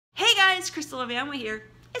guys, Kristin LaVanway here.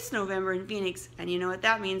 It's November in Phoenix, and you know what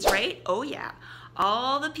that means, right? Oh yeah,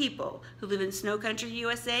 all the people who live in snow country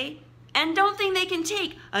USA and don't think they can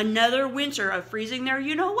take another winter of freezing their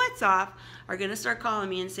you-know-whats off are gonna start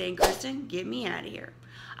calling me and saying, Kristin, get me out of here.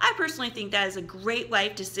 I personally think that is a great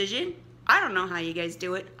life decision. I don't know how you guys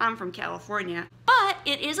do it. I'm from California. But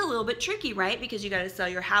it is a little bit tricky, right? Because you gotta sell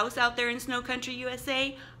your house out there in snow country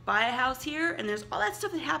USA, buy a house here, and there's all that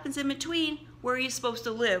stuff that happens in between. Where are you supposed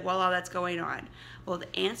to live while all that's going on? Well,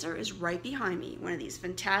 the answer is right behind me. One of these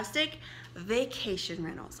fantastic vacation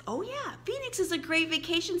rentals. Oh yeah, Phoenix is a great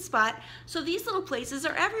vacation spot, so these little places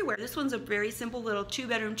are everywhere. This one's a very simple little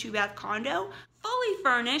 2-bedroom, 2-bath condo, fully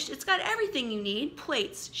furnished. It's got everything you need,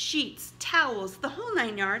 plates, sheets, towels, the whole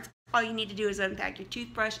 9 yards. All you need to do is unpack your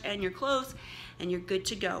toothbrush and your clothes, and you're good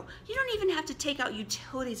to go. You don't even have to take out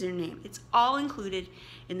utilities in your name. It's all included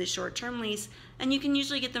in the short-term lease, and you can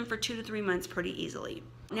usually get them for 2 to 3 months pretty easily.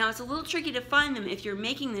 Now, it's a little tricky to find them if you're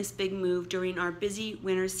making this big move during our busy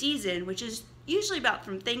winter season, which is usually about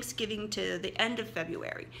from Thanksgiving to the end of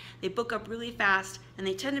February. They book up really fast, and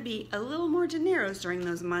they tend to be a little more dineros during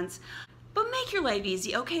those months. But make your life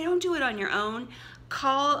easy, okay? Don't do it on your own.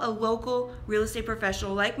 Call a local real estate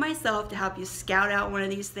professional like myself to help you scout out one of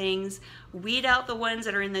these things, weed out the ones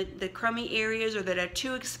that are in the crummy areas or that are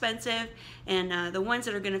too expensive, and the ones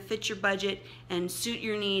that are gonna fit your budget and suit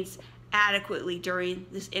your needs adequately during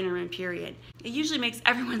this interim period. It usually makes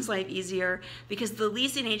everyone's life easier because the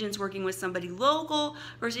leasing agent's working with somebody local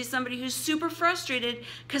versus somebody who's super frustrated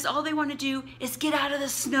because all they want to do is get out of the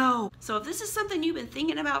snow. So if this is something you've been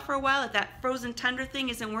thinking about for a while, if that frozen tundra thing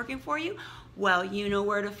isn't working for you, well, you know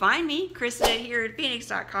where to find me. Kristin here at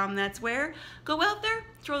Phoenix.com, that's where. Go out there,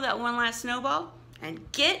 throw that one last snowball,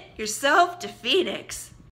 and get yourself to Phoenix.